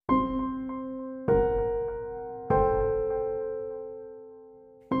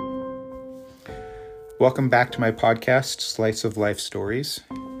Welcome back to my podcast, Slice of Life Stories.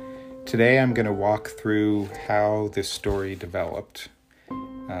 Today I'm going to walk through how this story developed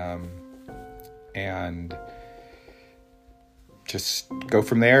and just go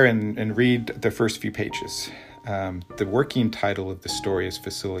from there and read the first few pages. The working title of the story is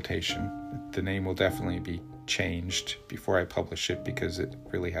Facilitation. The name will definitely be changed before I publish it because it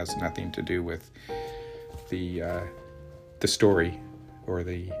really has nothing to do with the story or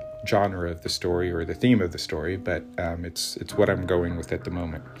the genre of the story or the theme of the story, but it's what I'm going with at the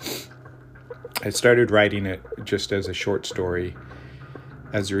moment. I started writing it just as a short story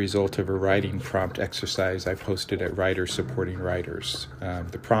as a result of a writing prompt exercise I posted at Writers Supporting Writers.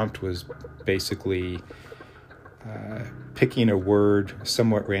 The prompt was basically picking a word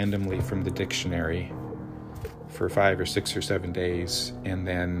somewhat randomly from the dictionary for 5 or 6 or 7 days and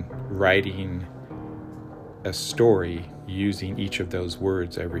then writing a story using each of those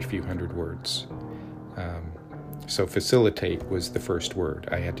words every few hundred words. So facilitate was the first word.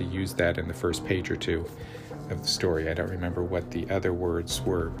 I had to use that in the first page or two of the story. I don't remember what the other words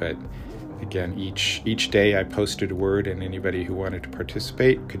were, but again, each day I posted a word and anybody who wanted to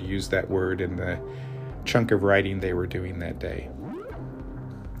participate could use that word in the chunk of writing they were doing that day.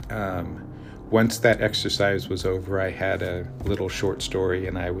 Once that exercise was over, I had a little short story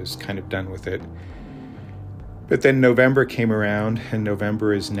and I was kind of done with it. But then November came around, and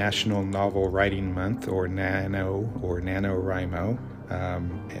November is National Novel Writing Month, or NaNoWriMo,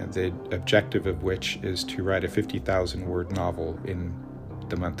 and the objective of which is to write a 50,000-word novel in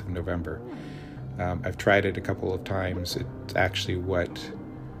the month of November. I've tried it a couple of times. It's actually what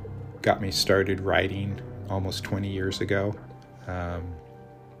got me started writing almost 20 years ago.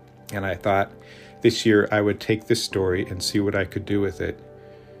 And I thought this year I would take this story and see what I could do with it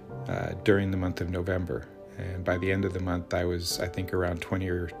during the month of November. And by the end of the month, I was, I think, around 20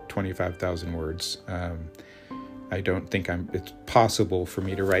 or 25,000 words. I don't think it's possible for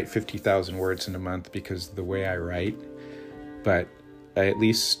me to write 50,000 words in a month because of the way I write, but I at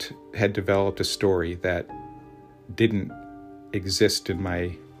least had developed a story that didn't exist in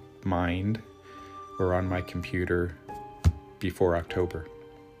my mind or on my computer before October.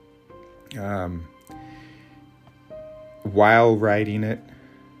 While writing it,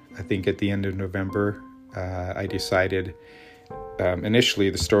 I think at the end of November, I decided, initially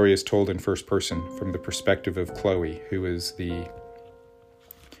the story is told in first person from the perspective of Chloe, who is the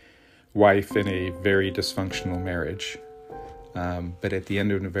wife in a very dysfunctional marriage. But at the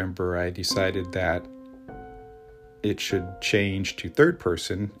end of November, I decided that it should change to third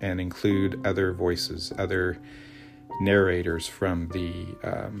person and include other voices, other narrators from the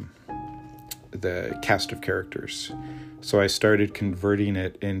cast of characters. So I started converting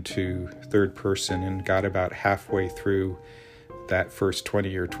it into third person and got about halfway through that first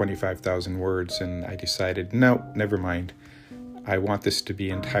 20 or 25,000 words, and I decided, no, never mind. I want this to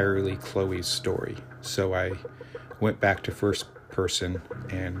be entirely Chloe's story. So I went back to first person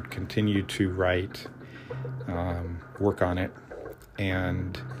and continued to write, work on it.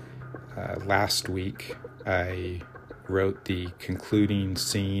 And last week I wrote the concluding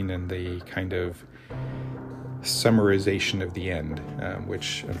scene and the kind of summarization of the end,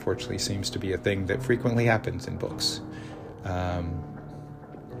 which unfortunately seems to be a thing that frequently happens in books.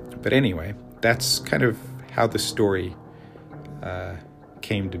 But anyway, that's kind of how the story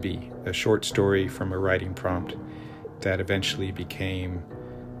came to be. A short story from a writing prompt that eventually became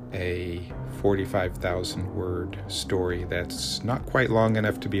a 45,000 word story that's not quite long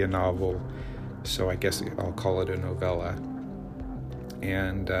enough to be a novel, so I guess I'll call it a novella.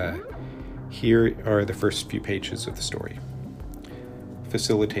 And here are the first few pages of the story.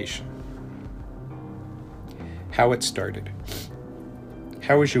 Facilitation. How it started.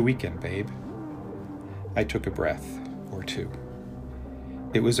 How was your weekend, babe? I took a breath or two.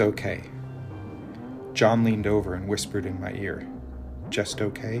 It was okay. John leaned over and whispered in my ear, just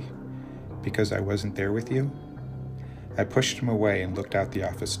okay? Because I wasn't there with you? I pushed him away and looked out the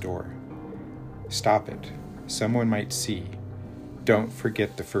office door. Stop it. Someone might see. Don't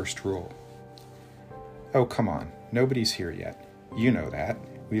forget the first rule. Oh, come on. Nobody's here yet. You know that.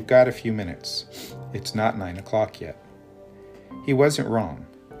 We've got a few minutes. It's not 9 o'clock yet. He wasn't wrong.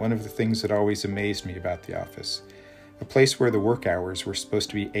 One of the things that always amazed me about the office. A place where the work hours were supposed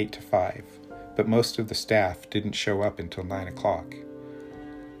to be 8 to 5, but most of the staff didn't show up until 9 o'clock.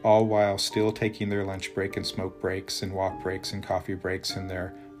 All while still taking their lunch break and smoke breaks and walk breaks and coffee breaks and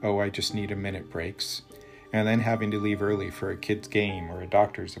their, oh, I just need a minute breaks, and then having to leave early for a kid's game or a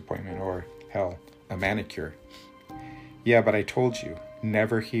doctor's appointment or, hell, a manicure. Yeah, but I told you,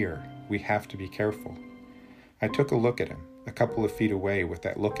 never here. We have to be careful. I took a look at him, a couple of feet away with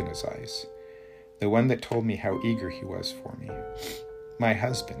that look in his eyes. The one that told me how eager he was for me. My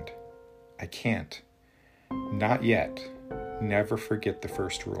husband. I can't. Not yet. Never forget the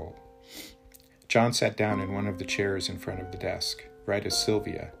first rule. John sat down in one of the chairs in front of the desk, right as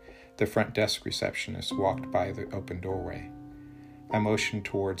Sylvia, the front desk receptionist, walked by the open doorway. I motioned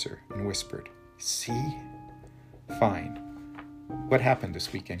towards her and whispered, "See?" "Fine. What happened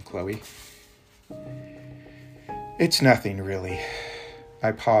this weekend, Chloe?" "It's nothing, really."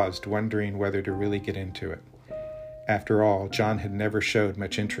 I paused, wondering whether to really get into it. After all, John had never showed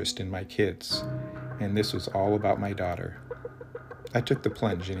much interest in my kids, and this was all about my daughter. I took the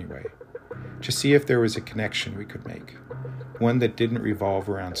plunge anyway, to see if there was a connection we could make, one that didn't revolve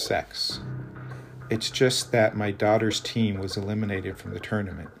around sex. It's just that my daughter's team was eliminated from the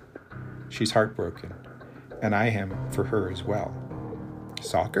tournament. She's heartbroken, and I am for her as well.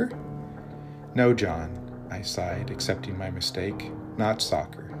 "Soccer?" "No, John," I sighed, accepting my mistake. "Not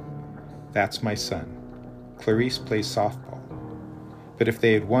soccer. That's my son. Clarice plays softball. But if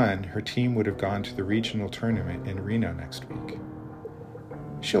they had won, her team would have gone to the regional tournament in Reno next week."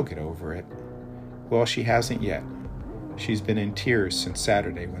 "She'll get over it." "Well, she hasn't yet. She's been in tears since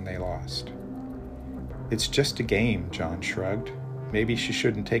Saturday when they lost." "It's just a game," John shrugged. "Maybe she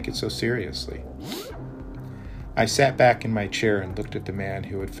shouldn't take it so seriously." I sat back in my chair and looked at the man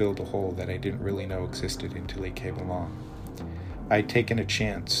who had filled a hole that I didn't really know existed until he came along. I'd taken a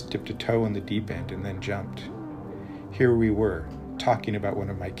chance, dipped a toe in the deep end, and then jumped. Here we were, talking about one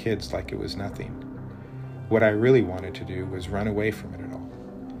of my kids like it was nothing. What I really wanted to do was run away from it all.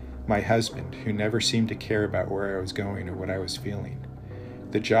 My husband, who never seemed to care about where I was going or what I was feeling.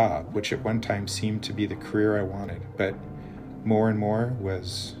 The job, which at one time seemed to be the career I wanted, but more and more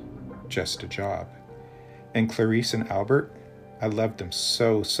was just a job. And Clarice and Albert, I loved them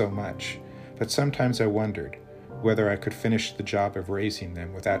so much, but sometimes I wondered whether I could finish the job of raising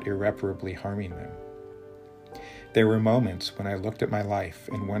them without irreparably harming them. There were moments when I looked at my life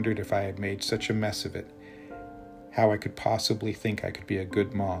and wondered if I had made such a mess of it, how I could possibly think I could be a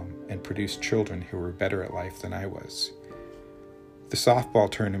good mom and produce children who were better at life than I was. The softball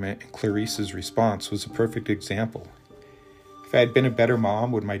tournament and Clarice's response was a perfect example. If I had been a better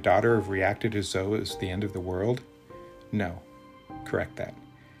mom, would my daughter have reacted as though it was the end of the world? No. Correct that.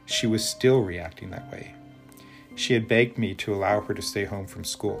 She was still reacting that way. She had begged me to allow her to stay home from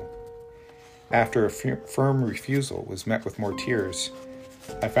school. After a firm refusal was met with more tears,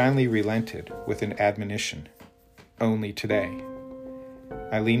 I finally relented with an admonition. Only today.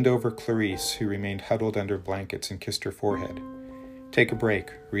 I leaned over Clarice, who remained huddled under blankets, and kissed her forehead. "Take a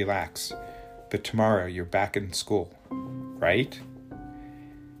break, relax, but tomorrow you're back in school, right?"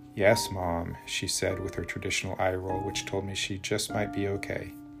 "Yes, Mom," she said with her traditional eye roll, which told me she just might be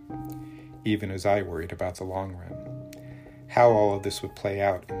okay, even as I worried about the long run, how all of this would play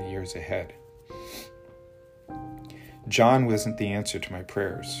out in the years ahead. John wasn't the answer to my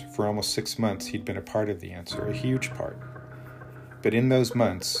prayers. For almost 6 months, he'd been a part of the answer, a huge part. But in those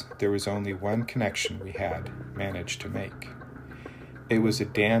months, there was only one connection we had managed to make. It was a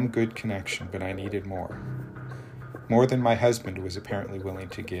damn good connection, but I needed more. More than my husband was apparently willing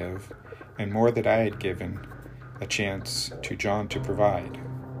to give, and more that I had given a chance to John to provide.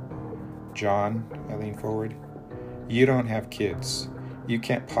 "John," I leaned forward, "you don't have kids. You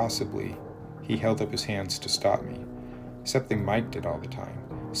can't possibly." He held up his hands to stop me. Something Mike did all the time.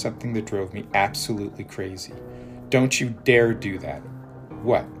 Something that drove me absolutely crazy. "Don't you dare do that."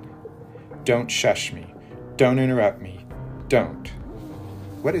 "What?" "Don't shush me. Don't interrupt me. Don't."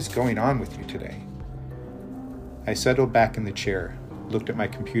 "What is going on with you today?" I settled back in the chair, looked at my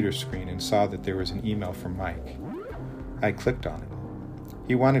computer screen, and saw that there was an email from Mike. I clicked on it.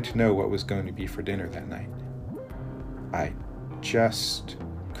 He wanted to know what was going to be for dinner that night. I just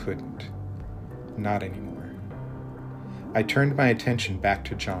couldn't. Not anymore. I turned my attention back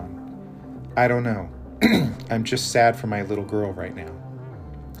to John. "I don't know. I'm just sad for my little girl right now,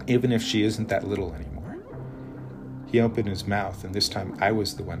 even if she isn't that little anymore." He opened his mouth, and this time I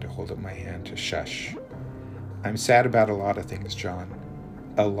was the one to hold up my hand to shush. "I'm sad about a lot of things, John.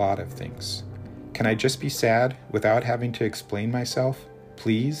 A lot of things. Can I just be sad without having to explain myself?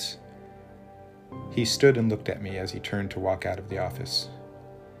 Please?" He stood and looked at me as he turned to walk out of the office.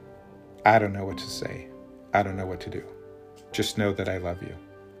 "I don't know what to say. I don't know what to do. Just know that I love you."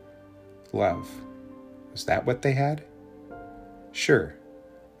 Love. Was that what they had? Sure.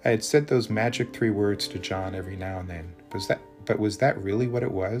 I had said those magic 3 words to John every now and then. But was that really what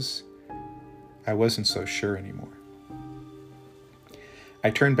it was? I wasn't so sure anymore. I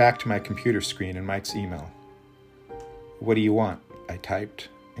turned back to my computer screen and Mike's email. "What do you want?" I typed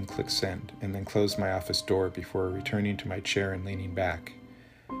and clicked send, and then closed my office door before returning to my chair and leaning back.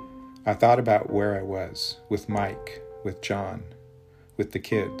 I thought about where I was, with Mike, with John, with the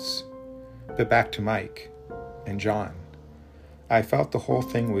kids. But back to Mike and John. I felt the whole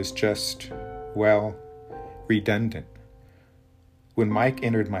thing was just, well, redundant. When Mike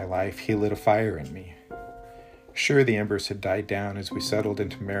entered my life, he lit a fire in me. Sure, the embers had died down as we settled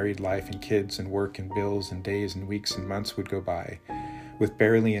into married life and kids and work and bills, and days and weeks and months would go by, with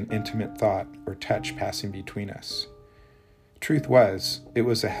barely an intimate thought or touch passing between us. Truth was, it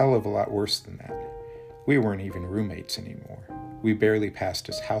was a hell of a lot worse than that. We weren't even roommates anymore. We barely passed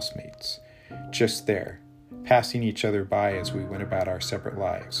as housemates, just there, passing each other by as we went about our separate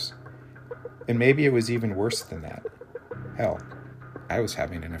lives. And maybe it was even worse than that. Hell, I was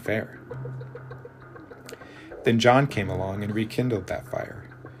having an affair. Then John came along and rekindled that fire.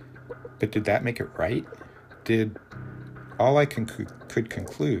 But did that make it right? All I could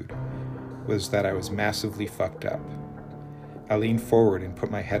conclude was that I was massively fucked up. I leaned forward and put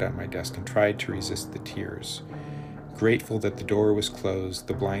my head on my desk and tried to resist the tears, grateful that the door was closed,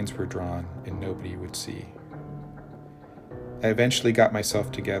 the blinds were drawn, and nobody would see. I eventually got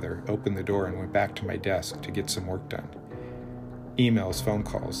myself together, opened the door, and went back to my desk to get some work done. Emails, phone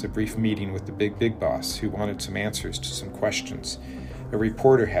calls, a brief meeting with the big boss who wanted some answers to some questions a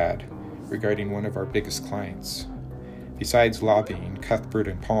reporter had regarding one of our biggest clients. Besides lobbying, Cuthbert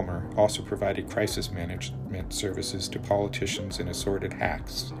and Palmer also provided crisis management services to politicians and assorted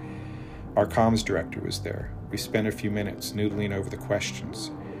hacks. Our comms director was there. We spent a few minutes noodling over the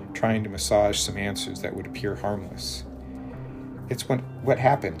questions, trying to massage some answers that would appear harmless. It's what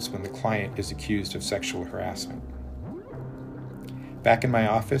happens when the client is accused of sexual harassment. Back in my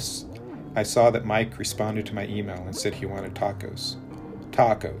office, I saw that Mike responded to my email and said he wanted tacos.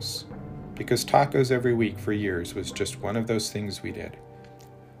 Tacos. Because tacos every week for years was just one of those things we did.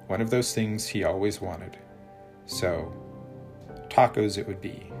 One of those things he always wanted. So, tacos it would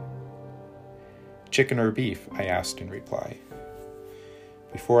be. Chicken or beef, I asked in reply.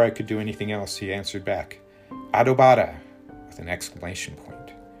 Before I could do anything else, he answered back, adobada, with an exclamation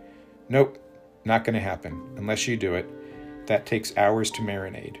point. Nope, not going to happen, unless you do it. That takes hours to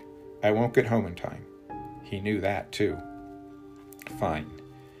marinate. I won't get home in time. He knew that, too. Fine.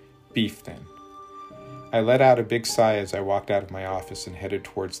 Beef, then. I let out a big sigh as I walked out of my office and headed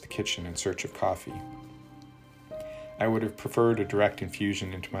towards the kitchen in search of coffee. I would have preferred a direct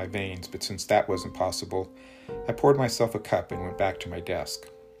infusion into my veins, but since that wasn't possible, I poured myself a cup and went back to my desk.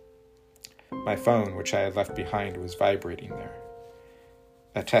 My phone, which I had left behind, was vibrating there.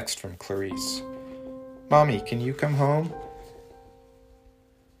 A text from Clarice. Mommy, can you come home?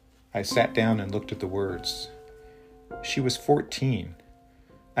 I sat down and looked at the words. She was 14.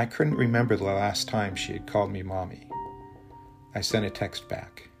 I couldn't remember the last time she had called me Mommy. I sent a text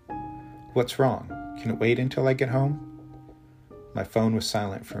back. What's wrong? Can it wait until I get home? My phone was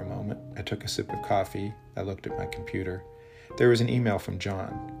silent for a moment. I took a sip of coffee. I looked at my computer. There was an email from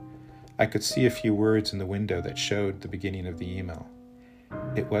John. I could see a few words in the window that showed the beginning of the email.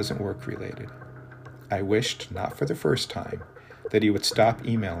 It wasn't work-related. I wished, not for the first time, that he would stop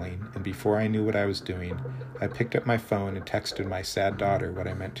emailing, and before I knew what I was doing, I picked up my phone and texted my sad daughter what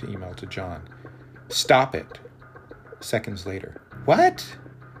I meant to email to John. Stop it! Seconds later, what?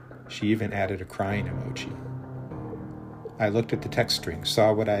 She even added a crying emoji. I looked at the text string,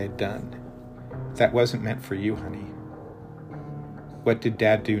 saw what I had done. That wasn't meant for you, honey. What did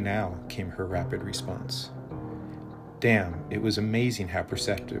Dad do now? Came her rapid response. Damn, it was amazing how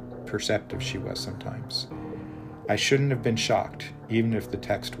perceptive she was sometimes. I shouldn't have been shocked, even if the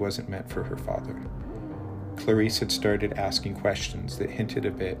text wasn't meant for her father. Clarice had started asking questions that hinted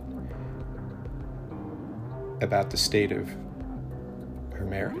a bit about the state of her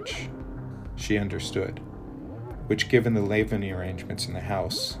marriage. She understood, which, given the living arrangements in the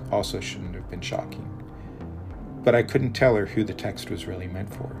house, also shouldn't have been shocking. But I couldn't tell her who the text was really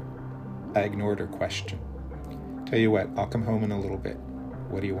meant for. I ignored her question. Tell you what, I'll come home in a little bit.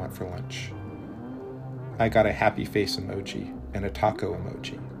 What do you want for lunch? I got a happy face emoji and a taco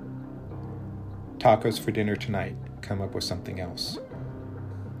emoji. Tacos for dinner tonight. Come up with something else.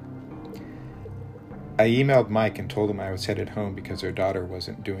 I emailed Mike and told him I was headed home because our daughter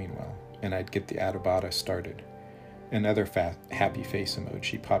wasn't doing well, and I'd get the adobada started. Another happy face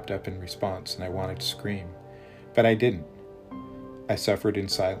emoji popped up in response, and I wanted to scream. But I didn't. I suffered in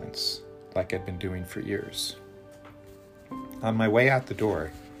silence, like I'd been doing for years. On my way out the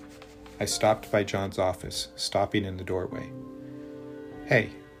door, I stopped by John's office, stopping in the doorway. Hey,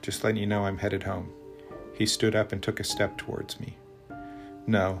 just letting you know I'm headed home. He stood up and took a step towards me.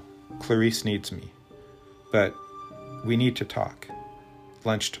 No, Clarice needs me. But we need to talk.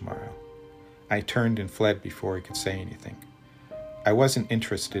 Lunch tomorrow. I turned and fled before he could say anything. I wasn't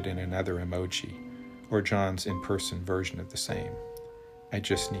interested in another emoji or John's in-person version of the same. I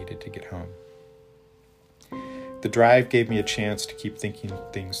just needed to get home. The drive gave me a chance to keep thinking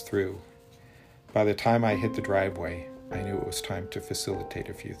things through. By the time I hit the driveway, I knew it was time to facilitate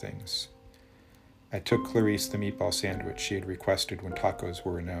a few things. I took Clarice the meatball sandwich she had requested when tacos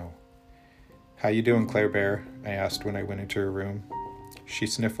were a no. "How you doing, Claire Bear?" I asked when I went into her room. She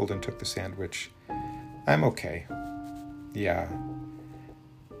sniffled and took the sandwich. "I'm okay." "Yeah,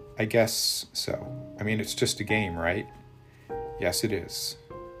 I guess so. I mean, it's just a game, right?" "Yes, it is."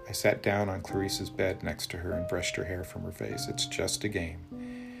 I sat down on Clarice's bed next to her and brushed her hair from her face. "It's just a game."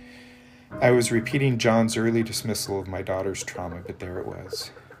 I was repeating John's early dismissal of my daughter's trauma, but there it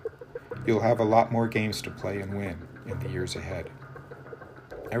was. "You'll have a lot more games to play and win in the years ahead."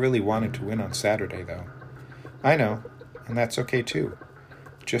 I really wanted to win on Saturday, though. "I know, and that's okay too.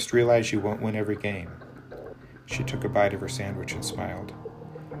 Just realize you won't win every game." She took a bite of her sandwich and smiled.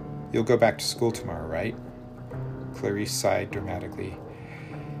 "You'll go back to school tomorrow, right?" Clarice sighed dramatically.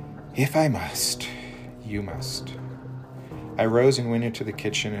 "If I must, you must." I rose and went into the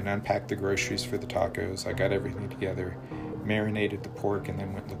kitchen and unpacked the groceries for the tacos. I got everything together, marinated the pork, and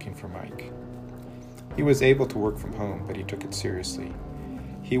then went looking for Mike. He was able to work from home, but he took it seriously.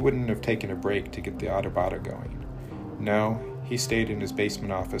 He wouldn't have taken a break to get the Autobata going. No, he stayed in his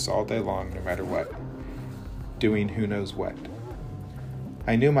basement office all day long, no matter what, doing who knows what.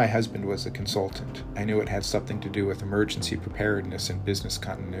 I knew my husband was a consultant. I knew it had something to do with emergency preparedness and business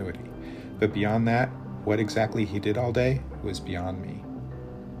continuity. But beyond that, what exactly he did all day was beyond me.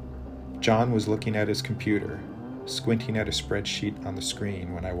 John was looking at his computer, squinting at a spreadsheet on the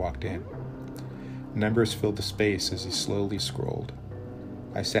screen when I walked in. Numbers filled the space as he slowly scrolled.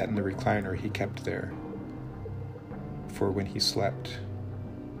 I sat in the recliner he kept there for when he slept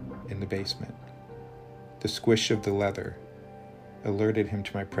in the basement. The squish of the leather alerted him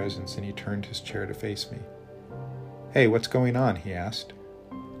to my presence, and he turned his chair to face me. "Hey, what's going on?" he asked.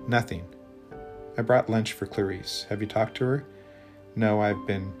 "Nothing. I brought lunch for Clarice. Have you talked to her?" "No,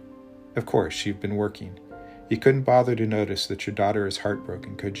 Of course, you've been working. You couldn't bother to notice that your daughter is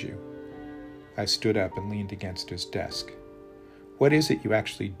heartbroken, could you?" I stood up and leaned against his desk. "What is it you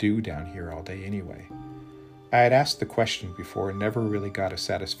actually do down here all day anyway?" I had asked the question before and never really got a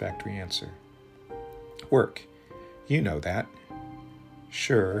satisfactory answer. "Work. You know that."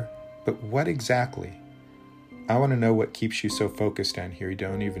 "Sure, but what exactly? I want to know what keeps you so focused down here you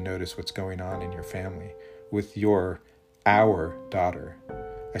don't even notice what's going on in your family with our daughter."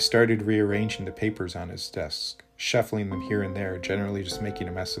 I started rearranging the papers on his desk, shuffling them here and there, generally just making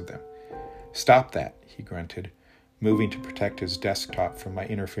a mess of them. "Stop that," he grunted, moving to protect his desktop from my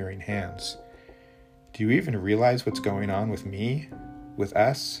interfering hands. "Do you even realize what's going on with me? With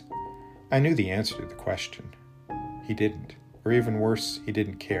us?" I knew the answer to the question. He didn't. Or even worse, he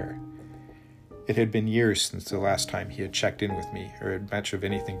didn't care. It had been years since the last time he had checked in with me or had much of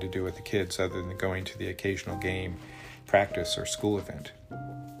anything to do with the kids other than going to the occasional game, practice, or school event.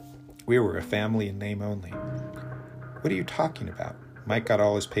 We were a family in name only. "What are you talking about?" Mike got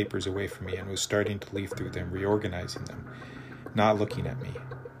all his papers away from me and was starting to leaf through them, reorganizing them, not looking at me.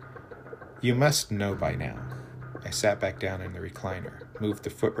 "You must know by now." I sat back down in the recliner, moved the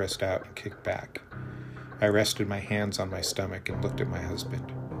footrest out, and kicked back. I rested my hands on my stomach and looked at my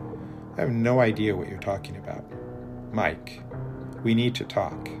husband. "I have no idea what you're talking about." "Mike, we need to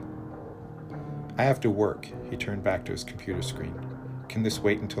talk." "I have to work." He turned back to his computer screen. "Can this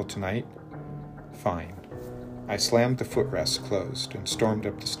wait until tonight?" "Fine." I slammed the footrest closed and stormed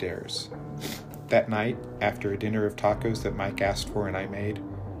up the stairs. That night, after a dinner of tacos that Mike asked for and I made,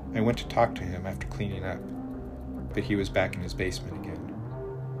 I went to talk to him after cleaning up. But he was back in his basement again.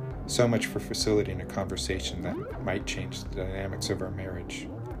 So much for facilitating a conversation that might change the dynamics of our marriage.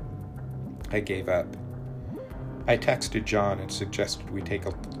 I gave up. I texted John and suggested we take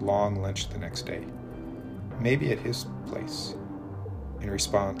a long lunch the next day. Maybe at his place. In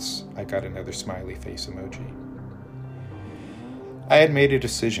response, I got another smiley face emoji. I had made a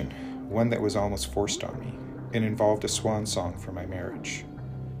decision, one that was almost forced on me. It involved a swan song for my marriage.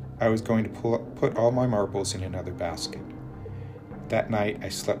 I was going to put all my marbles in another basket. That night, I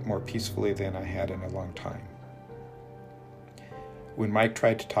slept more peacefully than I had in a long time. When Mike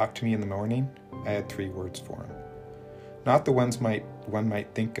tried to talk to me in the morning, I had 3 words for him. Not the ones one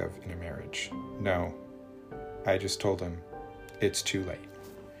might think of in a marriage. No, I just told him, "It's too late,"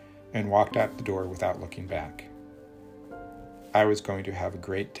 and walked out the door without looking back. I was going to have a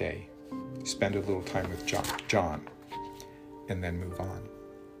great day, spend a little time with John, and then move on.